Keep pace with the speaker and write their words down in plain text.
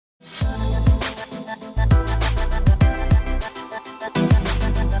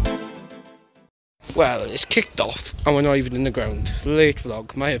Well, it's kicked off and we're not even in the ground. Late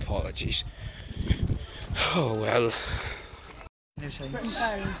vlog, my apologies. Oh well.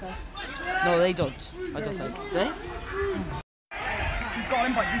 No, they don't. I don't think. Do they? He's got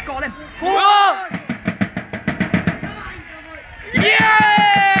him, boy. He's got him. Go on!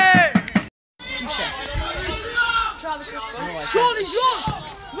 Yeah! Surely, Sean!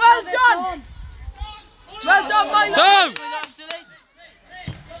 Well done! Well done, my Tom!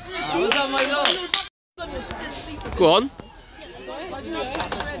 Well done, my lord. Go on.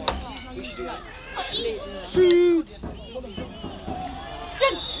 Shoot!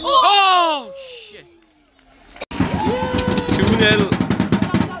 Oh shit! 2-0.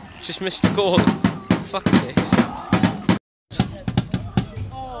 Just missed the goal. Fuck's sakes.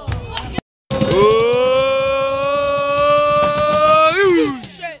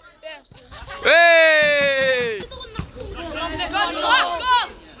 Hey!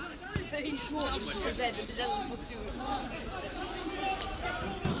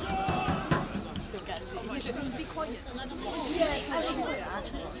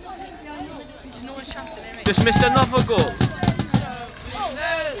 Just missed another goal.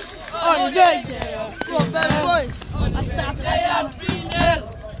 On the big day of 3-0. I stopped at 3-0.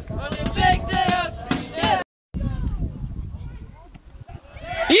 On the big day of 3-0.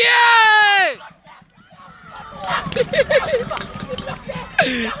 Yeah!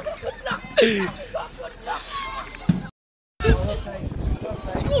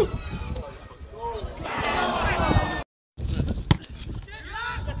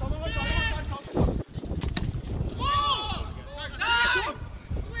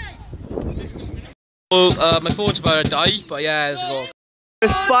 Well, my phone's about to die, but yeah, let's go.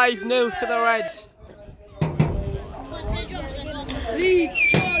 5-0 to the Reds.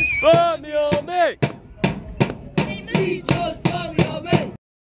 Birmingham!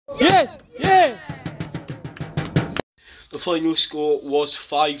 Yes! Yes! The final score was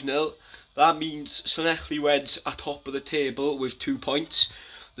 5-0. That means Llanelli Reds are top of the table with 2 points.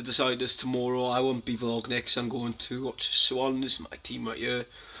 The deciders tomorrow. I won't be vlogging next. I'm going to watch Swans, my team right here.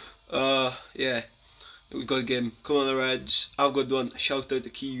 Yeah. We've got a game. Come on the Reds. Have a good one. Shout out to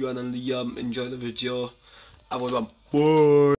Keegan and Liam. Enjoy the video. Have a good one. Bye.